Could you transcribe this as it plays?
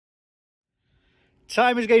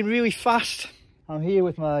Time is going really fast. I'm here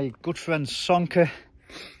with my good friend Soenke.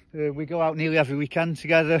 We go out nearly every weekend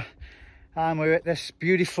together, and we're at this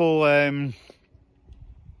beautiful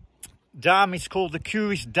dam. It's called the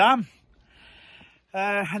Troodos Dam,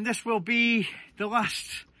 and this will be the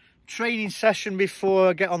last training session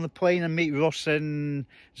before I get on the plane and meet Russ in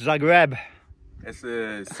Zagreb. As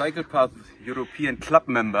a Cycle Path European club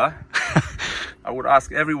member, I would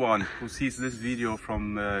ask everyone who sees this video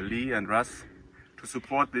from Lee and Russ to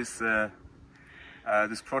support this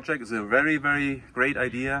this project. It's a very great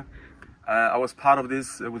idea. I was part of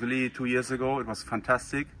this with Lee 2 years ago. It was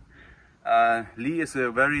fantastic. Lee is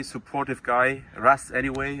a very supportive guy. Russ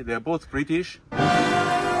anyway. They're both British.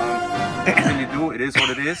 Really do. It is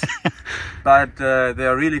what it is. But they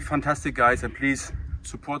are really fantastic guys, and please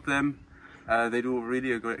support them. They do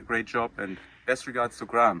really a great job, and best regards to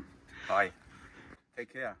Graham. Bye.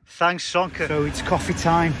 Take care. Thanks, Soenke. So it's coffee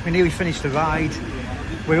time. We nearly finished the ride.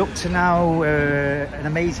 We're up to now an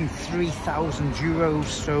amazing 3,000 euros.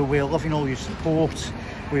 So we're loving all your support.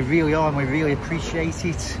 We really are, and we really appreciate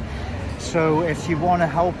it. So if you want to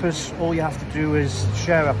help us, all you have to do is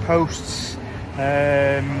share our posts,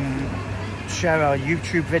 share our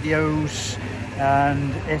YouTube videos,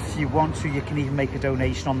 and if you want to, you can even make a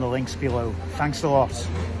donation on the links below. Thanks a lot.